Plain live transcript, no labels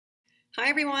Hi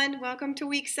everyone, welcome to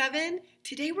week 7.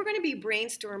 Today we're going to be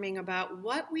brainstorming about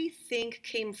what we think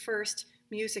came first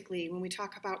musically when we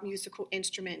talk about musical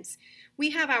instruments. We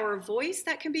have our voice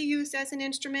that can be used as an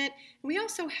instrument, and we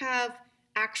also have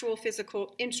actual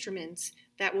physical instruments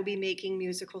that will be making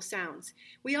musical sounds.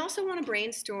 We also want to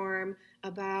brainstorm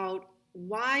about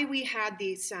why we had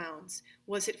these sounds.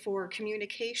 Was it for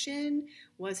communication?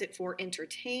 Was it for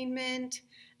entertainment?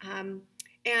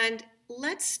 And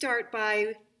let's start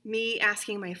by me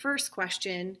asking my first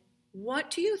question.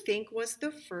 What do you think was the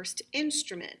first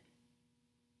instrument?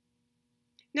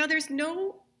 Now, there's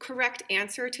no correct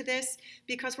answer to this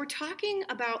because we're talking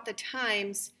about the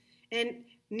times, and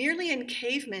nearly in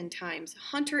caveman times,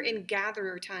 hunter and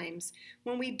gatherer times,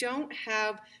 when we don't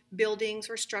have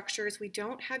buildings or structures, we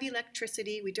don't have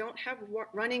electricity, we don't have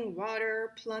running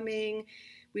water, plumbing,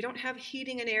 we don't have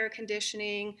heating and air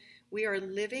conditioning. We are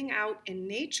living out in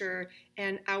nature,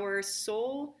 and our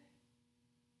sole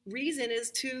reason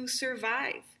is to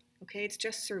survive. Okay, it's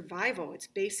just survival. It's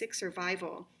basic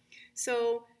survival.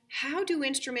 So how do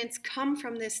instruments come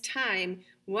from this time?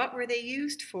 What were they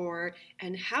used for?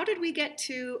 And how did we get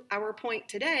to our point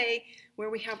today where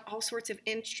we have all sorts of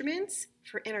instruments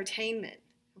for entertainment?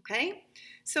 Okay,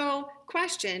 so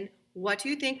question, what do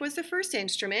you think was the first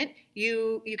instrument?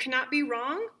 You cannot be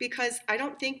wrong because I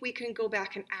don't think we can go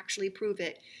back and actually prove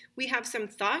it. We have some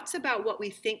thoughts about what we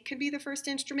think could be the first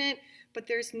instrument, but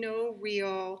there's no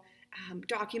real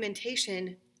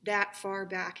documentation that far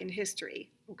back in history,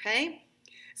 okay?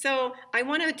 So I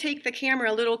want to take the camera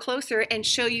a little closer and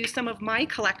show you some of my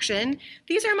collection.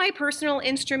 These are my personal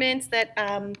instruments that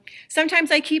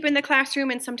sometimes I keep in the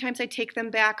classroom and sometimes I take them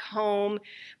back home.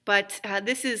 But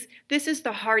this is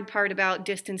the hard part about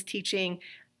distance teaching,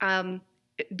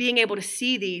 being able to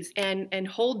see these and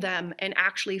hold them and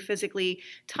actually physically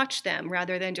touch them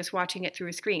rather than just watching it through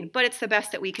a screen. But it's the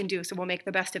best that we can do, so we'll make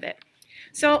the best of it.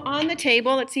 So on the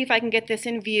table, let's see if I can get this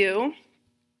in view.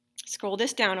 Scroll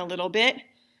this down a little bit.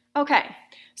 Okay,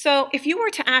 so if you were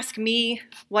to ask me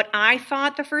what I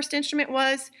thought the first instrument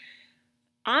was,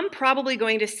 I'm probably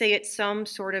going to say it's some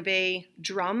sort of a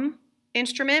drum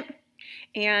instrument,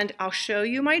 and I'll show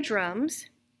you my drums.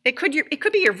 It could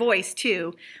be your voice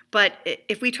too, but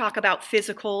if we talk about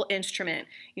physical instrument,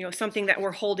 you know, something that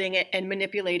we're holding it and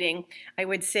manipulating, I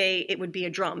would say it would be a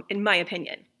drum, in my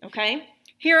opinion, okay?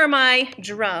 Here are my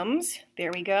drums.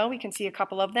 There we go. We can see a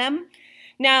couple of them.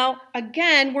 Now,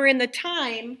 again, we're in the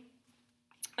time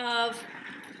of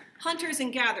hunters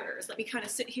and gatherers. Let me kind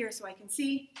of sit here so I can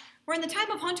see. We're in the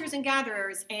time of hunters and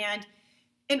gatherers, and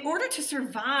in order to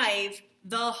survive,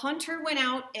 the hunter went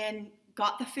out and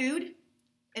got the food,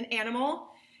 an animal,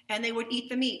 and they would eat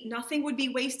the meat. Nothing would be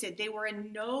wasted. They were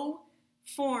in no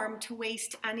form to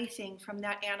waste anything from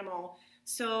that animal.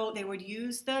 So they would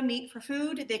use the meat for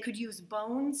food. They could use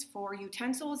bones for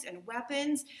utensils and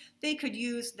weapons. They could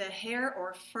use the hair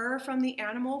or fur from the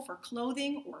animal for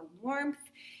clothing or warmth.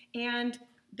 And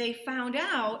they found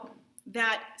out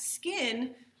that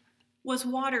skin was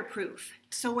waterproof.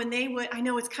 So when they would, I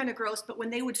know it's kind of gross, but when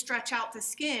they would stretch out the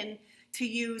skin to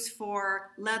use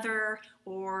for leather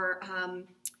or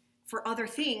for other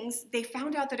things, they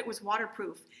found out that it was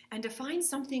waterproof. And to find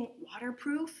something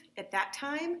waterproof at that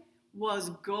time was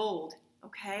gold,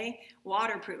 okay?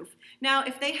 Waterproof. Now,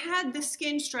 if they had the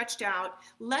skin stretched out,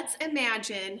 let's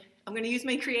imagine, I'm going to use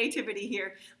my creativity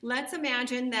here. Let's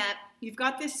imagine that you've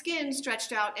got this skin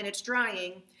stretched out and it's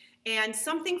drying, and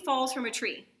something falls from a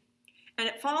tree, and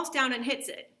it falls down and hits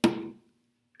it,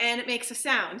 and it makes a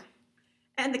sound.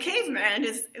 And the caveman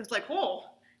is like, whoa,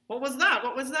 what was that?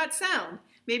 What was that sound?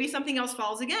 Maybe something else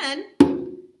falls again,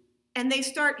 and they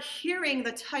start hearing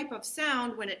the type of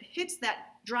sound when it hits that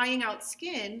drying out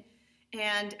skin,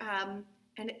 and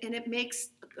it makes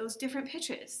those different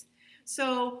pitches.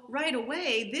 So right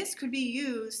away, this could be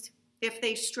used if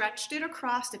they stretched it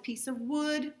across a piece of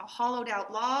wood, a hollowed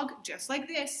out log, just like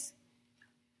this.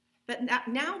 But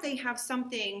now they have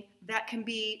something that can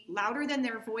be louder than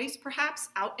their voice, perhaps,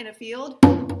 out in a field.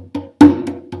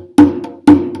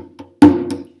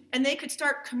 And they could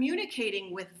start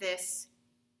communicating with this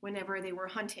whenever they were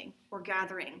hunting or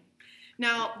gathering.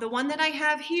 Now, the one that I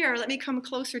have here, let me come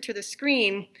closer to the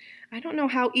screen. I don't know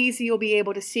how easy you'll be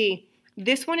able to see.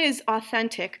 This one is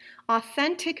authentic.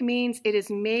 Authentic means it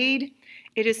is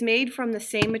made from the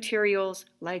same materials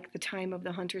like the time of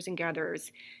the hunters and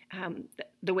gatherers,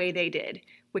 the way they did,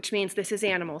 which means this is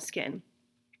animal skin.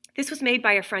 This was made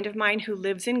by a friend of mine who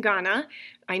lives in Ghana.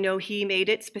 I know he made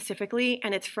it specifically,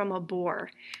 and it's from a boar.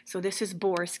 So this is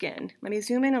boar skin. Let me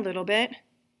zoom in a little bit.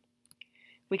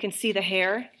 We can see the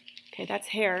hair. Okay, that's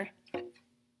hair.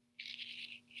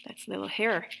 That's little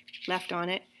hair left on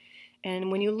it.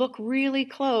 And when you look really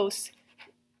close,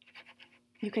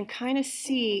 you can kind of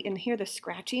see and hear the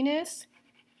scratchiness.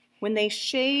 When they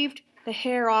shaved the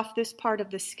hair off this part of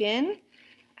the skin,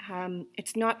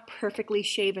 it's not perfectly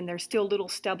shaven. There's still little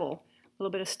stubble, a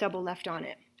little bit of stubble left on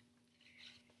it.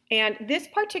 And this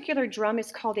particular drum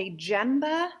is called a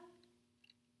djembe.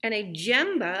 And a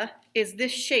djembe is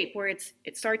this shape where it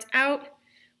starts out,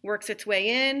 works its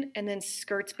way in, and then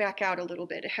skirts back out a little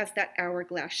bit. It has that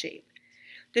hourglass shape.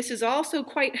 This is also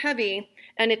quite heavy,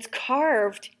 and it's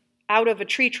carved out of a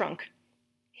tree trunk.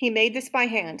 He made this by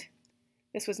hand.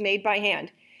 This was made by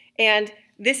hand. And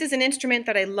this is an instrument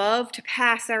that I love to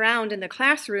pass around in the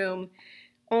classroom,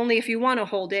 only if you want to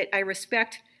hold it. I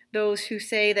respect those who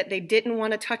say that they didn't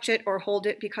want to touch it or hold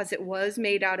it because it was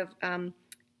made out of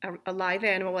a live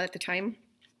animal at the time.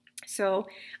 So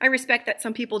I respect that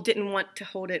some people didn't want to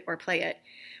hold it or play it.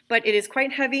 But it is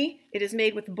quite heavy. It is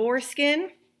made with boar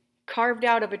skin, carved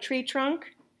out of a tree trunk.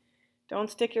 Don't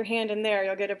stick your hand in there,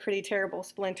 you'll get a pretty terrible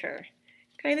splinter.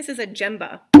 Okay, this is a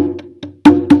djembe.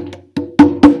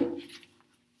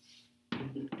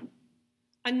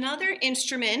 Another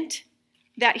instrument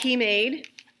that he made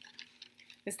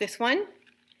is this one.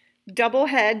 Double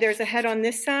head. There's a head on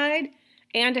this side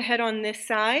and a head on this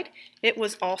side. It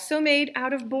was also made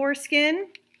out of boar skin.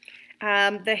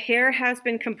 The hair has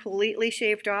been completely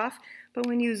shaved off, but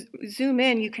when you zoom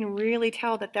in, you can really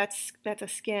tell that that's a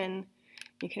skin.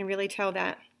 You can really tell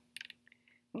that.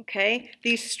 Okay,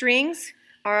 these strings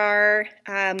are,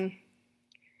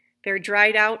 they're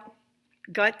dried out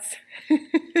guts.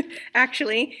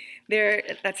 Actually,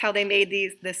 that's how they made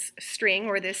this string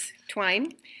or this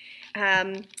twine.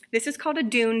 This is called a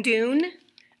doon-doon.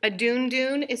 A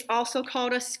doon-doon is also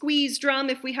called a squeeze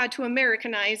drum if we had to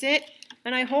Americanize it.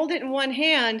 And I hold it in one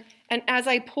hand, and as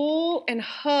I pull and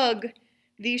hug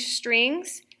these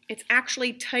strings, it's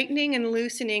actually tightening and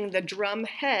loosening the drum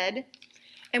head.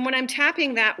 And when I'm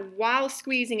tapping that while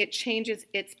squeezing, it changes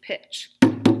its pitch.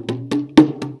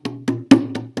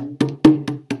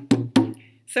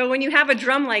 So when you have a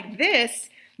drum like this,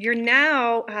 you're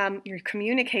now you're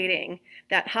communicating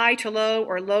that high to low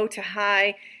or low to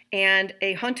high, and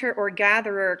a hunter or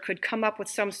gatherer could come up with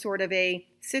some sort of a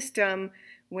system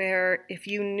where if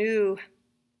you knew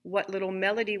what little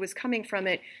melody was coming from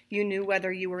it, you knew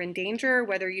whether you were in danger,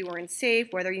 whether you were safe,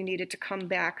 whether you needed to come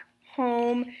back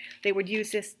home. They would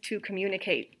use this to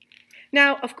communicate.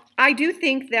 Now, I do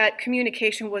think that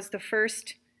communication was the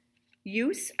first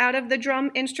use out of the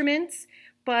drum instruments,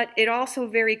 but it also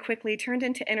very quickly turned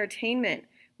into entertainment.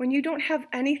 When you don't have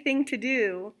anything to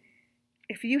do,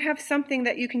 if you have something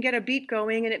that you can get a beat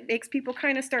going and it makes people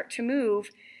kind of start to move,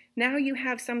 now you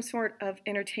have some sort of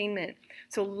entertainment.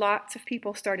 So lots of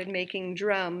people started making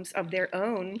drums of their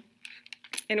own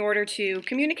in order to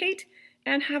communicate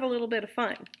and have a little bit of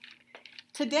fun.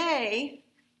 Today,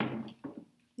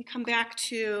 you come back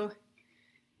to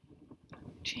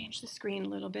change the screen a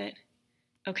little bit.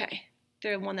 Okay,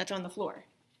 the one that's on the floor.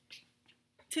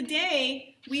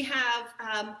 Today, we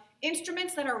have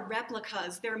instruments that are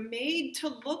replicas. They're made to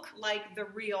look like the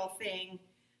real thing,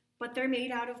 but they're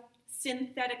made out of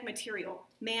synthetic material,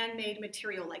 man-made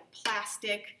material like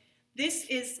plastic. This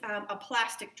is a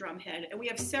plastic drum head, and we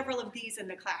have several of these in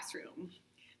the classroom.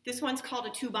 This one's called a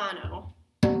tubano.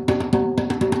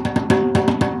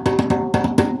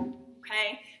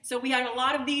 Okay, so we have a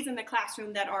lot of these in the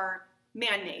classroom that are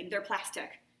man-made. They're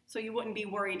plastic, so you wouldn't be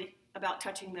worried about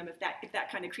touching them if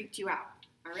that kind of creeped you out.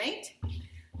 All right.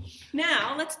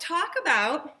 Now let's talk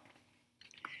about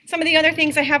some of the other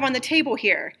things I have on the table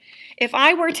here. If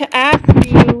I were to ask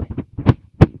you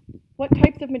what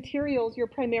types of materials you're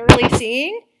primarily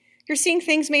seeing, you're seeing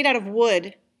things made out of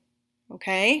wood,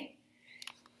 okay?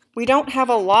 We don't have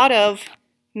a lot of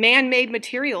man-made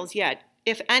materials yet,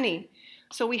 if any.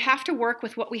 So we have to work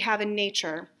with what we have in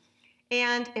nature.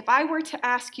 And if I were to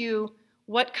ask you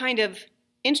what kind of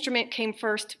instrument came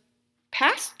first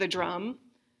past the drum,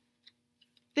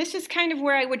 this is kind of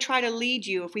where I would try to lead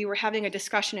you if we were having a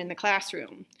discussion in the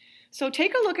classroom. So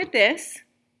take a look at this.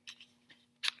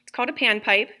 It's called a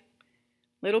panpipe,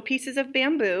 little pieces of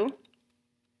bamboo.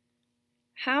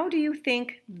 How do you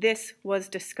think this was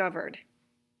discovered?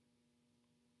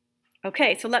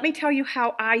 Okay, so let me tell you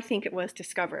how I think it was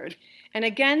discovered. And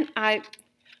again, I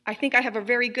think I have a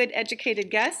very good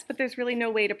educated guess, but there's really no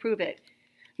way to prove it.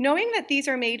 Knowing that these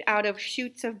are made out of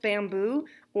shoots of bamboo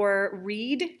or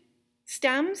reed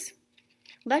stems,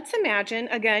 let's imagine,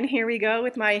 again, here we go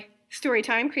with my story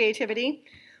time creativity.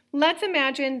 Let's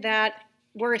imagine that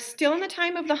we're still in the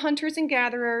time of the hunters and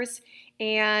gatherers,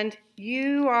 and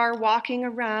you are walking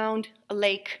around a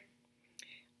lake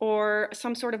or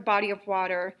some sort of body of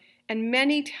water, and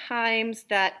many times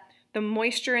that the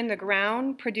moisture in the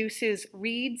ground produces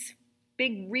reeds,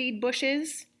 big reed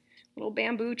bushes, little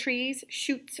bamboo trees,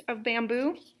 shoots of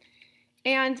bamboo.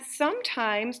 And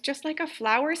sometimes, just like a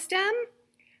flower stem,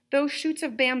 those shoots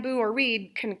of bamboo or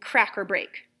reed can crack or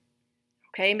break.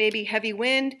 Okay, maybe heavy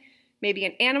wind, maybe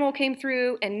an animal came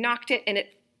through and knocked it and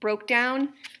it broke down.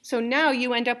 So now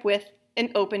you end up with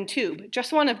an open tube,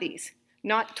 just one of these,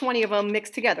 not 20 of them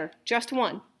mixed together, just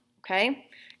one, okay?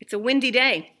 It's a windy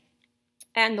day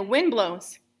and the wind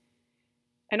blows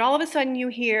and all of a sudden you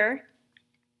hear,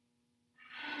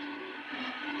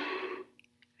 I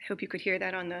hope you could hear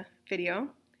that on the video,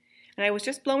 and I was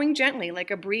just blowing gently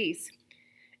like a breeze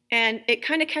and it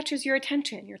kind of catches your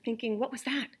attention. You're thinking, what was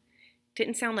that?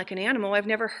 Didn't sound like an animal. I've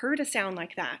never heard a sound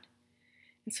like that.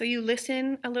 And so you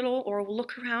listen a little or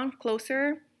look around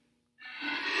closer.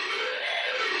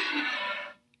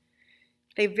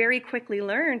 They very quickly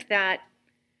learned that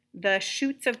the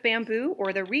shoots of bamboo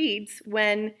or the reeds,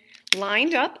 when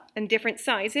lined up in different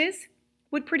sizes,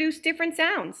 would produce different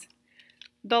sounds.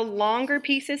 The longer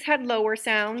pieces had lower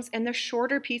sounds and the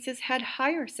shorter pieces had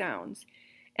higher sounds.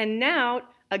 And now,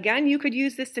 again, you could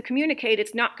use this to communicate.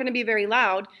 It's not going to be very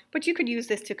loud, but you could use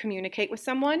this to communicate with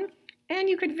someone, and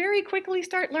you could very quickly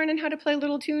start learning how to play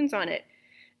little tunes on it.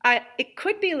 It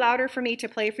could be louder for me to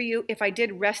play for you if I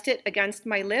did rest it against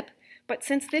my lip, but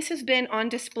since this has been on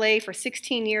display for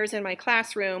 16 years in my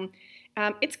classroom,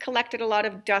 it's collected a lot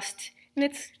of dust, and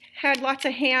it's had lots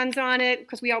of hands on it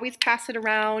because we always pass it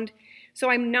around. So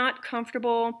I'm not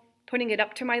comfortable putting it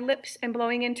up to my lips and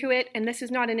blowing into it, and this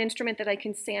is not an instrument that I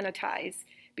can sanitize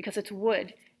because it's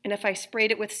wood, and if I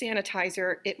sprayed it with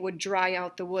sanitizer, it would dry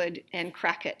out the wood and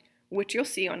crack it, which you'll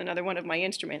see on another one of my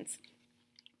instruments.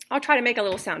 I'll try to make a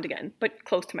little sound again, but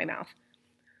close to my mouth.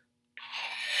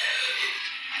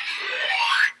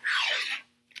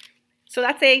 So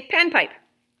that's a panpipe,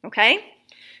 okay?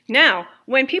 Now,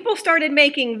 when people started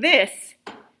making this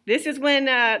is when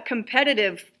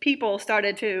competitive people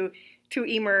started to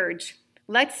emerge.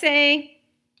 Let's say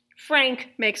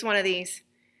Frank makes one of these,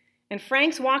 and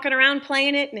Frank's walking around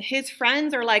playing it, and his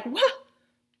friends are like, "Whoa,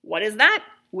 what is that?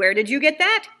 Where did you get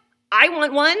that? I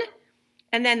want one."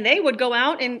 And then they would go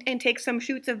out and take some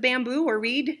shoots of bamboo or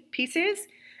reed pieces,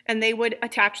 and they would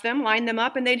attach them, line them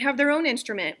up, and they'd have their own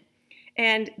instrument.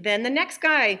 And then the next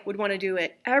guy would want to do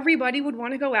it. Everybody would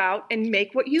want to go out and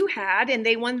make what you had, and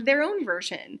they wanted their own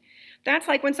version. That's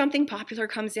like when something popular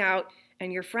comes out,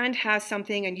 and your friend has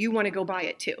something, and you want to go buy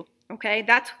it too. Okay,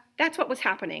 that's what was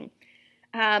happening.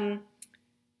 The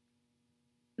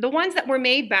ones that were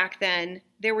made back then,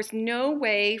 there was no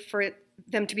way for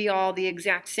them to be all the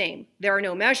exact same. There are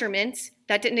no measurements.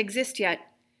 That didn't exist yet.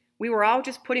 We were all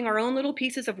just putting our own little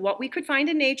pieces of what we could find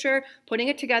in nature, putting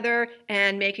it together,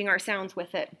 and making our sounds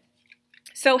with it.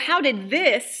 So how did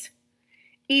this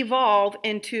evolve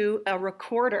into a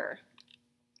recorder?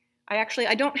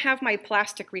 I don't have my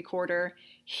plastic recorder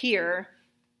here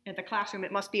at the classroom.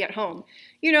 It must be at home.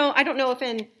 You know, I don't know if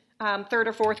in third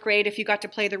or fourth grade if you got to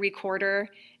play the recorder,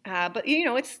 but you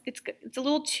know, it's a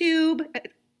little tube,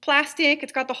 plastic.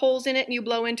 It's got the holes in it, and you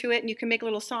blow into it, and you can make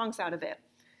little songs out of it.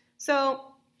 So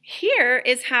here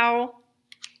is how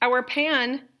our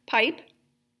pan pipe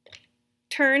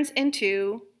turns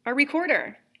into a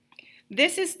recorder.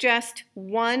 This is just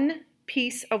one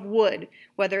piece of wood,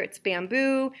 whether it's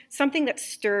bamboo, something that's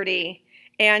sturdy,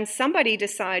 and somebody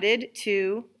decided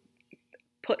to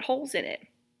put holes in it.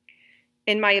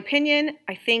 In my opinion,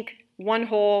 I think one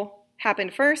hole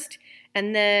happened first,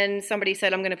 and then somebody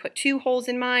said, I'm going to put 2 holes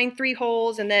in mine, 3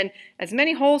 holes, and then as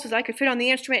many holes as I could fit on the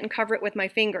instrument and cover it with my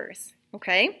fingers,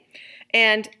 okay?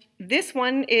 And this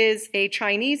one is a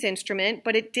Chinese instrument,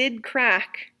 but it did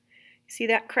crack. See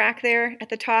that crack there at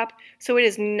the top? So it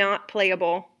is not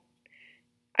playable.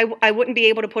 I wouldn't be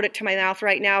able to put it to my mouth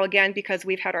right now, again, because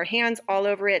we've had our hands all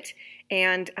over it,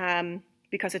 and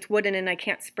because it's wooden and I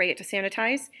can't spray it to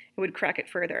sanitize, it would crack it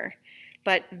further.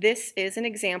 But this is an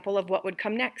example of what would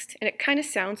come next, and it kind of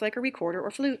sounds like a recorder or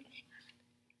flute.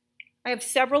 I have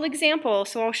several examples,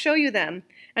 so I'll show you them.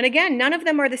 And again, none of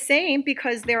them are the same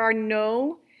because there are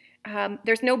no,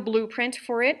 there's no blueprint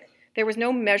for it. There was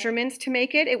no measurements to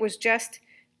make it. It was just,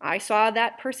 I saw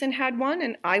that person had one,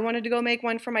 and I wanted to go make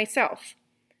one for myself.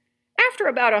 After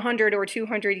about 100 or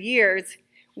 200 years,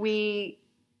 we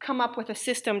come up with a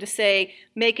system to say,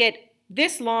 make it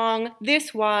this long,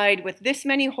 this wide, with this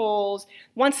many holes.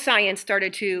 Once science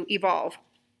started to evolve,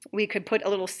 we could put a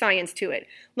little science to it.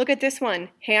 Look at this one,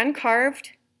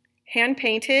 hand-carved,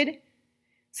 hand-painted.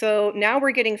 So now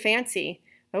we're getting fancy.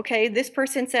 Okay, this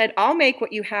person said, I'll make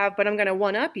what you have, but I'm going to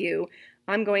one-up you.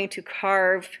 I'm going to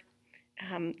carve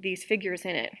these figures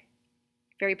in it.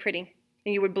 Very pretty.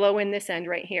 And you would blow in this end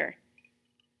right here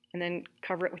and then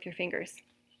cover it with your fingers.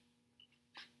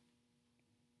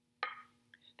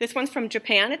 This one's from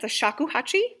Japan. It's a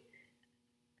shakuhachi.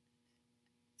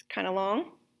 It's kind of long.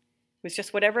 It was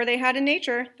just whatever they had in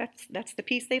nature. That's the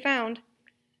piece they found.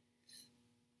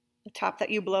 The top that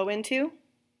you blow into.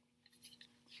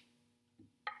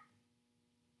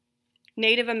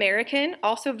 Native American,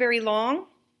 also very long.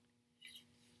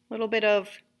 A little bit of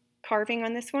carving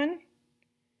on this one.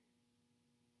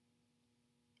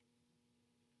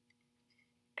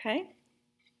 Okay.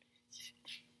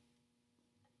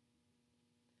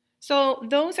 So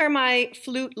those are my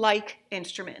flute-like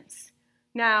instruments.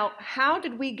 Now, how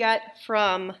did we get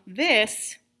from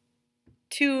this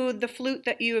to the flute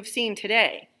that you have seen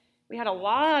today? We had a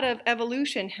lot of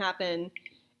evolution happen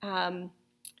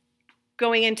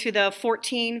going into the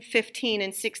 14, 15,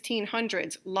 and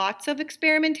 1600s. Lots of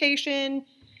experimentation.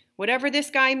 Whatever this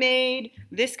guy made,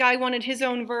 this guy wanted his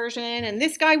own version, and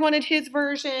this guy wanted his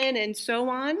version, and so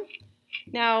on.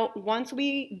 Now, once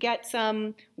we get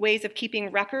some ways of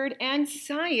keeping record and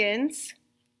science,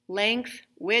 length,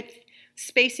 width,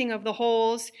 spacing of the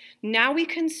holes, now we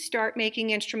can start making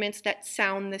instruments that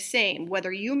sound the same,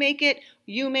 whether you make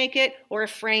it, or if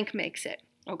Frank makes it,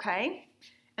 okay?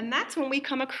 And that's when we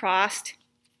come across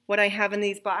what I have in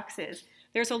these boxes.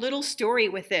 There's a little story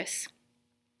with this.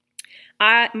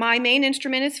 My main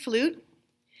instrument is flute,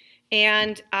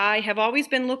 and I have always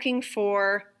been looking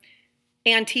for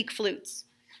antique flutes.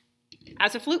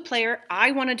 As a flute player,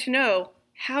 I wanted to know,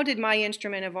 how did my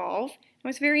instrument evolve? I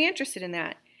was very interested in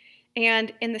that.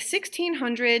 And in the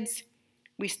 1600s,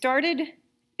 we started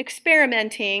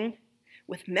experimenting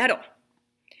with metal.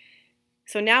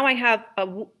 So now I have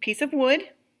a piece of wood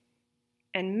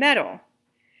and metal.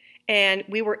 And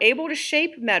we were able to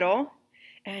shape metal,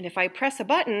 and if I press a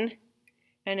button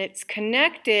and it's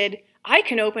connected, I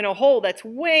can open a hole that's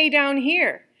way down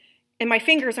here, and my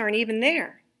fingers aren't even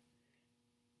there.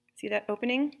 See that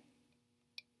opening?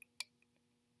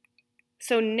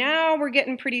 So now we're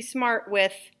getting pretty smart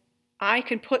with, I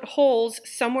can put holes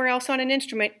somewhere else on an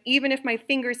instrument, even if my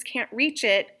fingers can't reach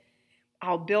it,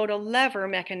 I'll build a lever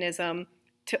mechanism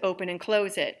to open and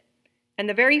close it. And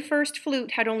the very first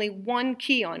flute had only one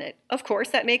key on it. Of course,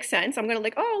 that makes sense. I'm going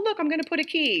to oh, look, I'm going to put a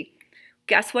key.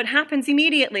 Guess what happens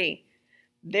immediately?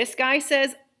 This guy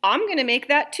says, I'm going to make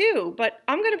that too, but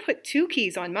I'm going to put 2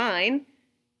 keys on mine.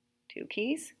 2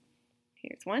 keys.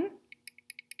 Here's one.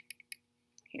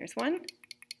 Here's one.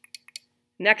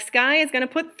 Next guy is going to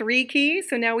put 3 keys,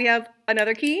 so now we have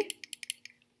another key.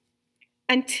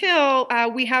 Until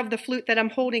we have the flute that I'm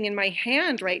holding in my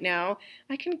hand right now,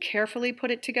 I can carefully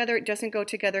put it together. It doesn't go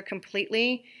together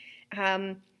completely.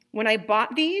 When I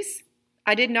bought these,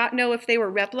 I did not know if they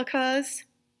were replicas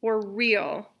or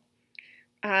real.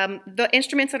 The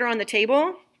instruments that are on the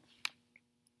table,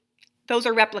 those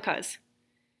are replicas.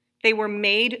 They were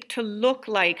made to look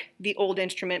like the old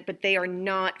instrument, but they are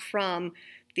not from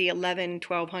the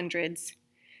 1200s.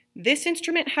 This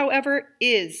instrument, however,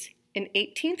 is an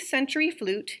 18th century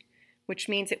flute, which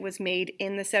means it was made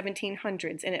in the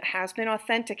 1700s, and it has been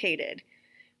authenticated.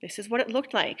 This is what it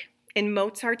looked like in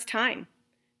Mozart's time.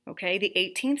 Okay, the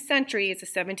 18th century is the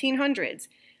 1700s.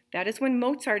 That is when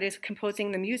Mozart is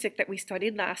composing the music that we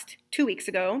studied 2 weeks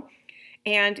ago,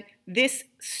 and this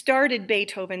started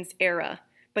Beethoven's era.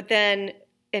 But then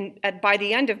by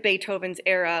the end of Beethoven's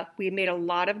era, we made a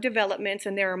lot of developments,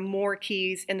 and there are more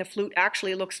keys, and the flute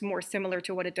actually looks more similar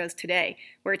to what it does today,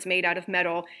 where it's made out of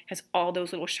metal, has all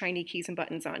those little shiny keys and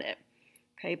buttons on it.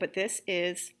 Okay, but this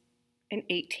is an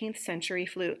 18th century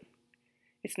flute.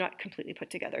 It's not completely put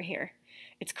together here.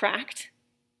 It's cracked,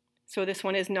 so this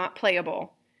one is not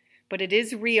playable, but it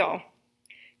is real.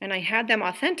 And I had them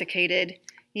authenticated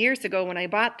years ago when I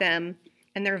bought them,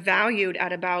 and they're valued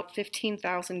at about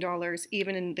 $15,000,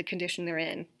 even in the condition they're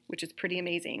in, which is pretty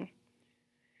amazing.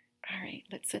 All right,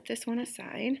 let's set this one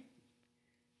aside,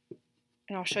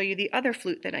 and I'll show you the other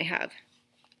flute that I have.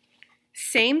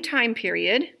 Same time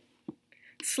period,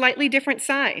 slightly different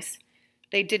size.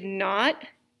 They did not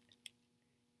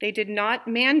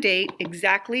mandate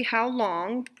exactly how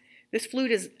long. This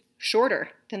flute is shorter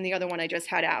than the other one I just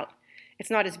had out.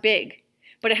 It's not as big,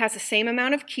 but it has the same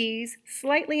amount of keys,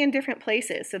 slightly in different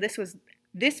places. So this was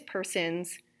this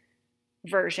person's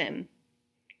version.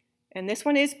 And this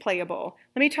one is playable.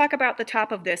 Let me talk about the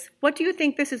top of this. What do you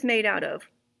think this is made out of?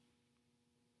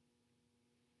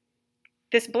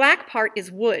 This black part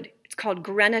is wood. It's called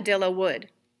grenadilla wood.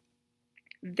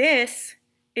 This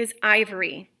is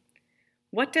ivory.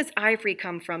 What does ivory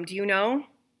come from? Do you know?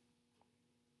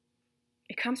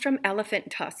 It comes from elephant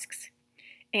tusks.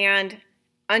 And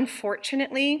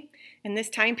unfortunately, In this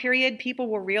time period, people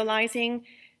were realizing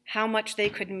how much they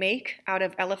could make out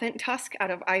of elephant tusk,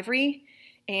 out of ivory,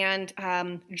 and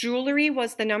jewelry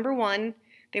was the number one.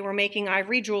 They were making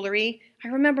ivory jewelry. I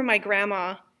remember my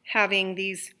grandma having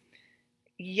these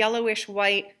yellowish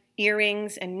white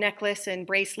earrings and necklace and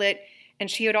bracelet, and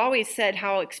she had always said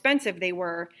how expensive they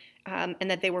were and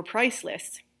that they were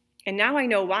priceless. And now I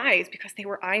know why. It's because they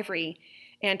were ivory.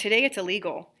 And today it's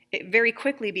illegal. It very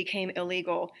quickly became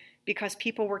illegal because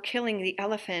people were killing the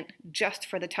elephant just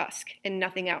for the tusk and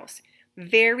nothing else.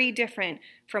 Very different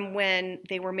from when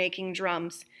they were making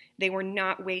drums. They were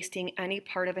not wasting any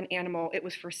part of an animal. It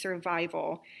was for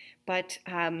survival. But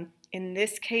in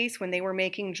this case, when they were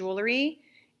making jewelry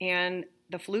and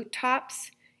the flute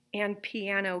tops and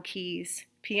piano keys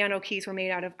were made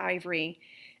out of ivory.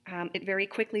 It very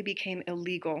quickly became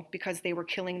illegal because they were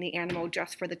killing the animal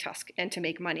just for the tusk and to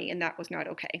make money, and that was not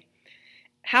okay.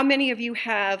 How many of you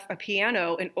have a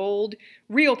piano, an old,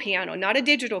 real piano, not a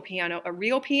digital piano, a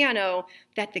real piano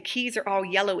that the keys are all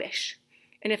yellowish?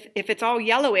 And if it's all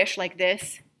yellowish like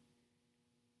this,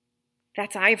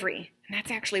 that's ivory, and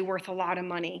that's actually worth a lot of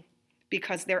money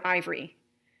because they're ivory,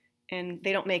 and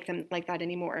they don't make them like that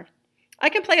anymore. I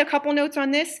can play a couple notes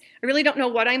on this. I really don't know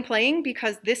what I'm playing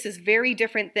because this is very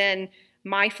different than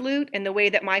my flute and the way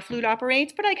that my flute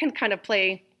operates, but I can kind of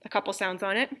play a couple sounds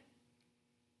on it.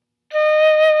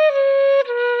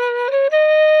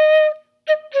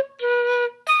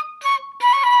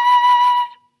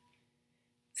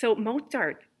 So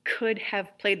Mozart could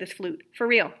have played this flute, for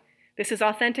real. This is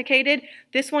authenticated.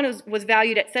 This one was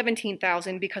valued at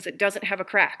 $17,000 because it doesn't have a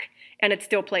crack and it's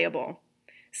still playable.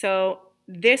 So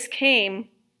this came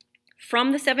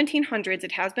from the 1700s.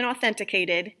 It has been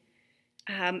authenticated.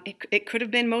 It could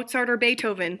have been Mozart or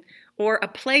Beethoven or a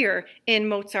player in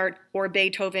Mozart or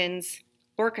Beethoven's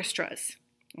orchestras.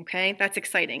 Okay, that's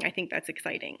exciting. I think that's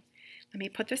exciting. Let me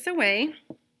put this away.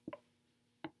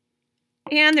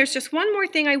 And there's just one more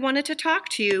thing I wanted to talk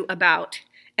to you about.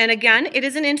 And again, it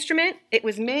is an instrument. It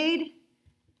was made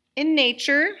in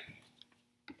nature.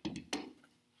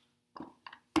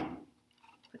 Put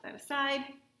that aside.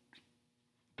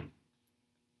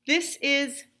 This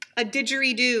is a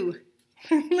didgeridoo.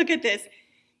 Look at this.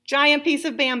 Giant piece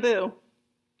of bamboo.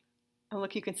 Oh,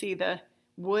 look, you can see the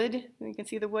wood. You can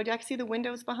see the wood. I can see the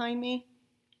windows behind me.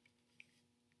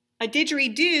 A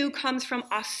didgeridoo comes from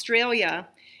Australia,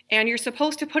 and you're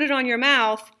supposed to put it on your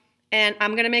mouth, and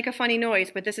I'm going to make a funny noise,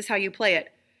 but this is how you play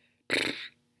it.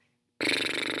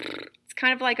 It's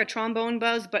kind of like a trombone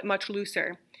buzz, but much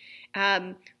looser.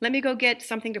 Let me go get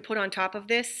something to put on top of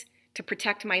this to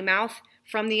protect my mouth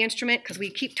from the instrument, because we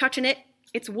keep touching it.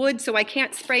 It's wood, so I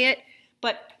can't spray it.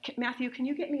 But Matthew, can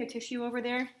you get me a tissue over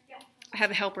there? Yeah. I have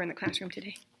a helper in the classroom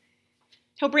today.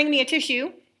 He'll bring me a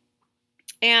tissue,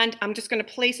 and I'm just going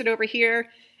to place it over here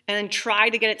and try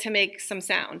to get it to make some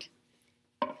sound.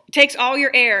 It takes all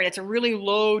your air, and it's a really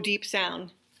low, deep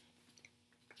sound.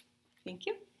 Thank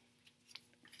you.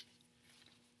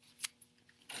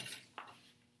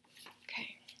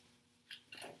 Okay.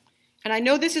 And I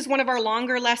know this is one of our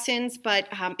longer lessons, but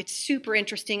it's super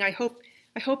interesting. I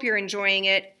hope you're enjoying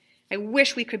it. I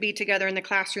wish we could be together in the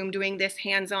classroom doing this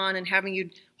hands-on and having you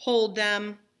hold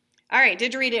them. All right,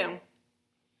 didgeridoo.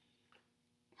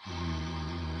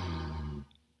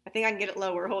 I think I can get it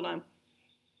lower. Hold on.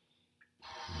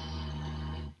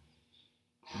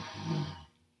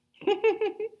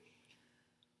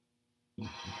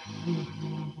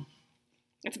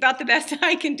 It's about the best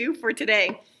I can do for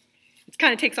today. It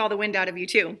kind of takes all the wind out of you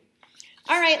too.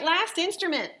 All right, last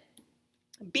instrument.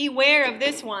 Beware of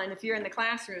this one if you're in the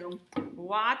classroom.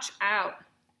 Watch out.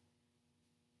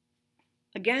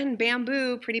 Again,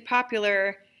 bamboo, pretty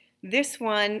popular. This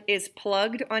one is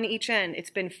plugged on each end. It's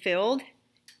been filled.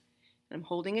 I'm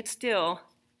holding it still.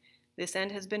 This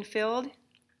end has been filled,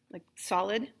 like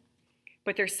solid,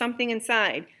 but there's something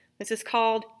inside. This is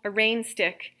called a rain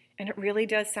stick, and it really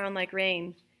does sound like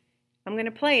rain. I'm going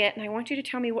to play it, and I want you to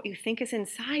tell me what you think is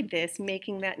inside this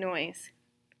making that noise.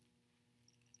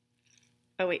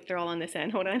 Oh wait, they're all on this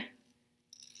end. Hold on.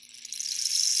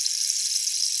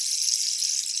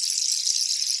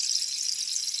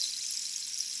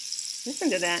 Listen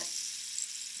to that.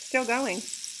 It's still going.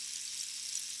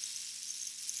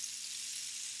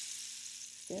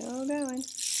 Still going.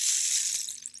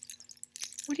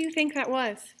 What do you think that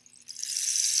was?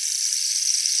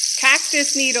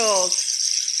 Cactus needles.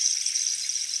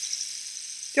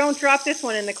 Don't drop this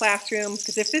one in the classroom,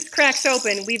 because if this cracks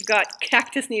open, we've got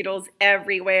cactus needles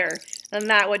everywhere, and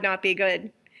that would not be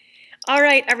good. All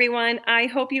right, everyone, I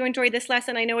hope you enjoyed this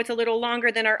lesson. I know it's a little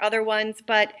longer than our other ones,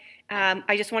 but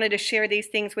I just wanted to share these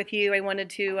things with you. I wanted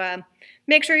to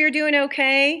make sure you're doing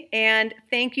okay, and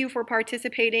thank you for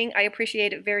participating. I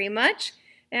appreciate it very much,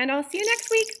 and I'll see you next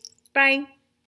week. Bye.